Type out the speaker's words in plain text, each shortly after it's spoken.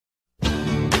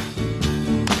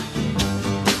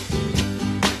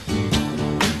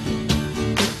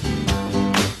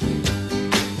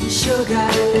sugar.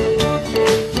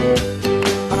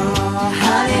 Oh,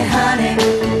 honey, honey.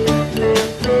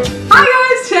 Hi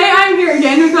guys, today I'm here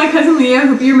again with my cousin Leah.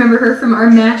 Hope you remember her from our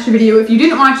MASH video. If you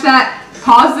didn't watch that,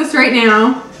 pause this right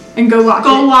now and go watch it.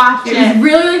 Go watch it. It was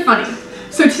really, really funny.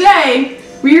 So today,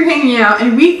 we were hanging out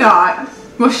and we thought,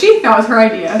 well, she thought it was her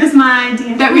idea. It was my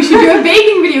idea. That we should do a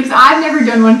baking video because I've never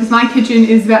done one because my kitchen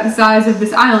is about the size of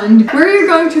this island. We're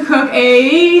going to cook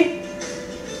a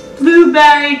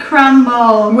blueberry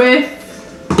crumble with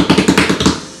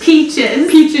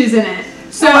peaches in it.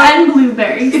 So and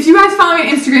blueberries. If you guys follow me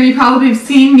on Instagram, you probably have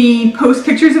seen me post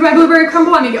pictures of my blueberry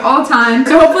crumble. I make it all the time.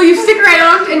 So hopefully you stick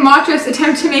around and watch us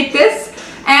attempt to make this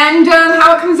and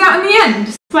how it comes out in the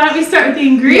end. Why don't we start with the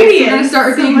ingredients? Yes, we're going to start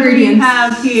with the ingredients.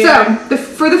 What do we have here? So,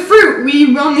 for the fruit,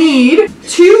 we will need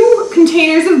 2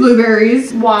 containers of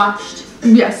blueberries. Washed.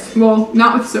 Yes, well,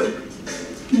 not with soap.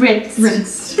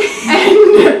 Rinsed.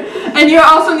 And you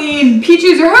also need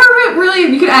peaches, or however, really,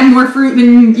 you could add more fruit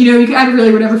than, you could add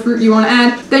really whatever fruit you want to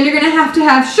add. Then you're going to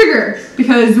have sugar,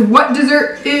 because what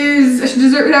dessert is a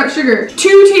dessert without sugar?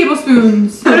 2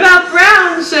 tablespoons. What about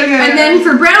brown sugar? And then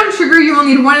for brown sugar, you will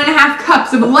need 1.5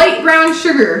 cups of light brown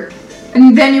sugar.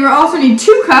 And then you will also need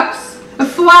 2 cups of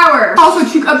flour. Also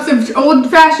 2 cups of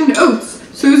old-fashioned oats.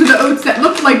 So those are the oats that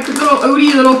look like little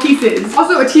oaty little pieces.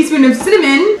 Also a teaspoon of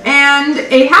cinnamon and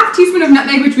a ½ teaspoon of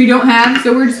nutmeg, which we don't have,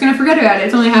 so we're just gonna forget about it.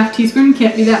 It's only a ½ teaspoon,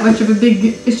 can't be that much of a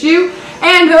big issue.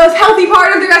 And the most healthy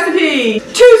part of the recipe, 2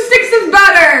 sticks of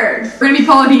butter. We're gonna be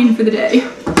Pauline for the day.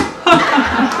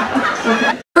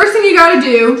 Okay. First thing you gotta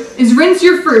do is rinse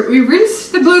your fruit. We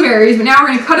rinsed the blueberries, but now we're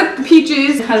gonna cut up the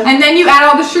peaches, and then you add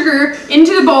all the sugar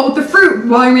into the bowl with the fruit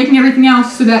while you're making everything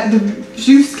else so that the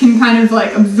juice can kind of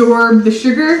like absorb the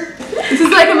sugar. This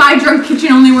is like a My Drunk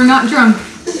Kitchen, only we're not drunk.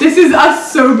 This is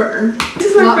us sober.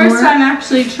 This is my first time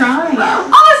actually trying.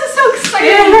 Oh, this is so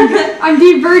exciting! I'm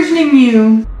de-virgining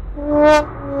you.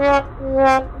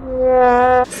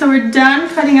 So we're done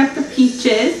cutting up the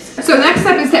peaches. So the next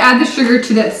step is to add the sugar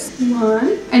to this.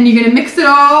 1. And you're gonna mix it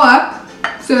all up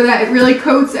so that it really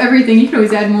coats everything. You can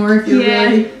always add more if you're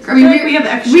really... I mean, we have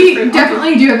extra fruit. We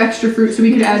definitely do have extra fruit, so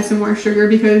we could add some more sugar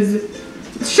because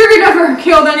sugar never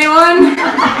killed anyone.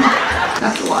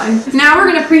 That's a lie. Now we're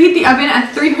gonna preheat the oven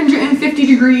at 350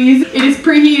 degrees. It is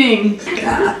preheating.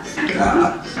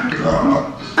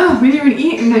 Oh, maybe I haven't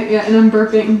eaten it yet and I'm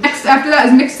burping. Next, after that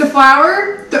is mix the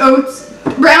flour, the oats,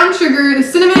 brown sugar, the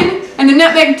cinnamon, and the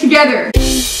nutmeg together.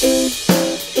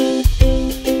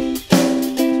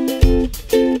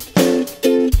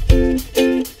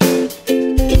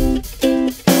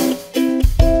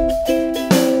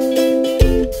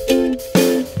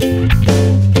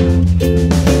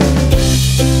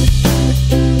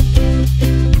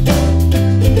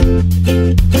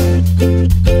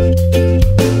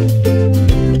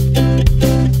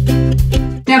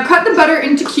 Now cut the butter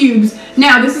into cubes.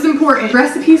 Now this is important. The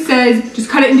recipe says just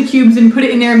cut it into cubes and put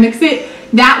it in there and mix it.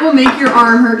 That will make your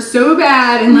arm hurt so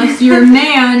bad unless you're a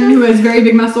man who has very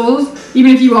big muscles,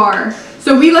 even if you are.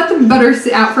 So we let the butter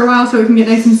sit out for a while so it can get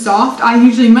nice and soft. I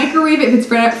usually microwave it if it's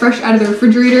fresh out of the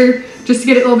refrigerator just to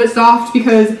get it a little bit soft,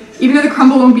 because even though the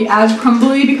crumble won't be as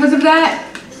crumbly because of that,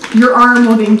 your arm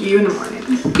will thank you in the morning.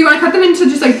 You want to cut them into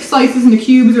just like slices into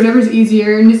cubes, whatever's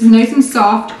easier, and this is nice and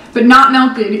soft, but not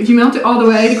melted. If you melt it all the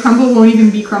way, the crumble won't even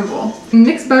be crumble.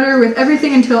 Mix butter with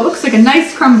everything until it looks like a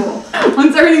nice crumble.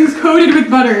 Once everything's coated with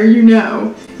butter, you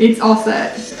know it's all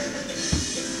set.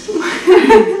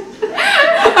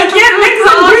 I can't mix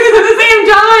and do this at the same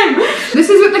time! This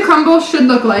is what the crumble should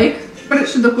look like. What it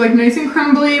should look like, nice and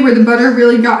crumbly, where the butter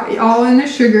really got all in the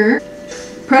sugar.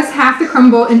 Press half the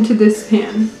crumble into this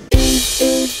pan.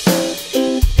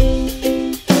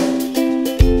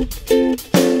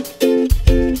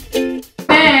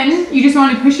 You just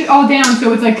want to push it all down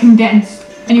so it's like condensed.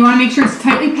 And you want to make sure it's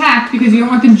tightly packed because you don't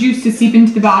want the juice to seep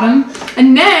into the bottom.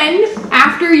 And then,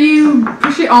 after you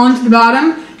push it all into the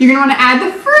bottom, you're going to want to add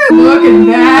the fruit. Look at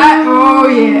that. Oh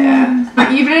yeah.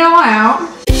 Now even it all out.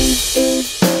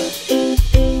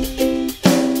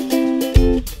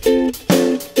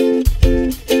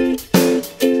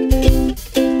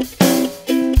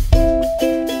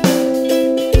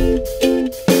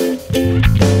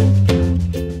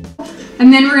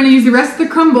 And then we're going to use the rest of the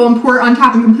crumble and pour it on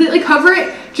top and completely cover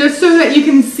it just so that you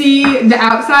can see the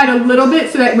outside a little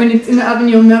bit so that when it's in the oven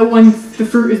you'll know once the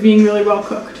fruit is being really well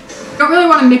cooked. You don't really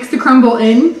want to mix the crumble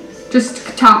in,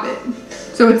 just top it.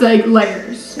 So it's like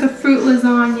layers. Like a fruit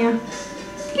lasagna.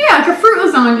 Yeah, like a fruit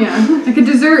lasagna. Like a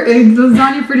dessert, a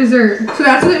lasagna for dessert. So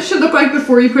that's what it should look like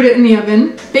before you put it in the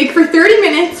oven. Bake for 30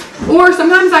 minutes, or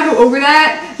sometimes I go over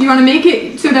that. You want to make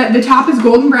it so that the top is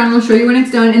golden brown. We'll show you when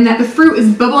it's done, and that the fruit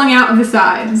is bubbling out of the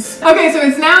sides. Okay, so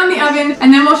it's now in the oven,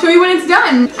 and then we'll show you when it's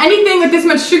done. Anything with this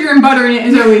much sugar and butter in it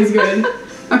is always good.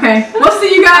 Okay, we'll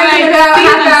see you guys in about a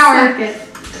half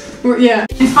hour. Yeah,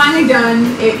 it's finally done.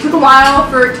 It took a while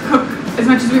for it to cook as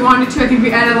much as we wanted to. I think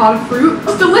we added a lot of fruit.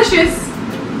 It's delicious,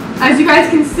 as you guys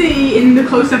can see in the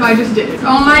close-up I just did.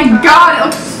 Oh my god, it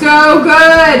looks so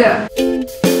good!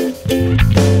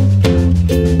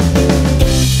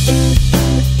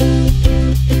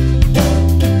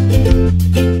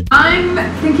 I'm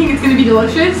thinking it's gonna be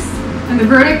delicious, and the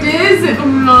verdict is, oh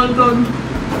my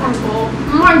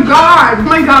god! Oh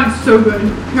my god, it's so good.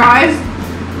 Guys,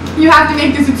 you have to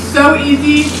make this, it's so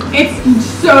easy. It's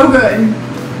so good.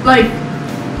 Like,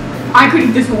 I could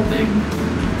eat this whole thing.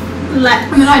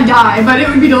 And then I'd die, but it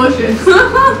would be delicious.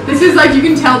 This is like, you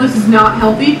can tell this is not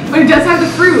healthy, but it does have the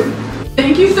fruit.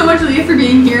 Thank you so much, Leah, for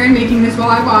being here and making this while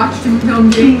I watched and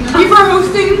filmed you. Thank you for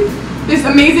hosting this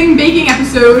amazing baking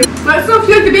episode. Let us know if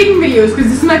you like the baking videos, because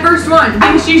this is my first one.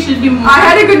 I think she should do more. I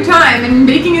had a good time, and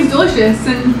baking is delicious,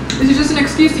 and this is just an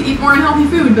excuse to eat more unhealthy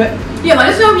food, but yeah,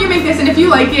 let us know if you make this and if you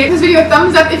like it. Give this video a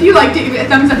thumbs up if you liked it. Give it a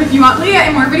thumbs up if you want Leah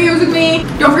and more videos with me.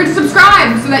 Don't forget to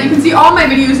subscribe so that you can see all my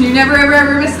videos and you never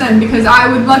ever miss them, because I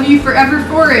would love you forever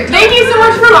for it. Thank you so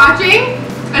much for watching,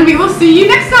 and we will see you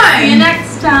next time. See you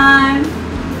next time.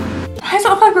 Why does it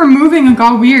look like we're moving like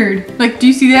all weird? Like, do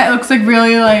you see that? It looks like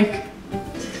really like...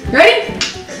 Ready?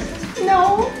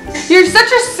 No. You're such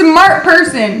a smart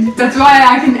person. That's why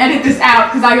I can edit this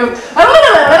out, because I go,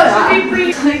 hello!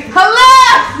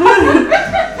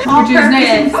 All Which is nice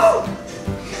and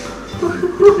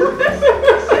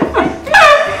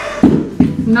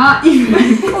not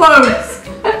even close.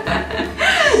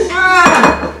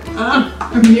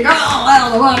 You got all out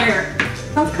of the water.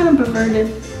 That's kind of perverted.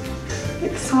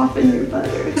 Like, soften your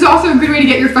butter. It's also a good way to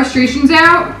get your frustrations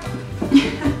out.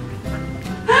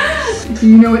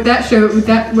 You know what that show,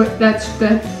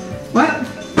 what?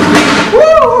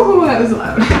 Woo! That was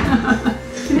loud.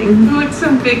 It looks so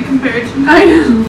big compared to me. I know.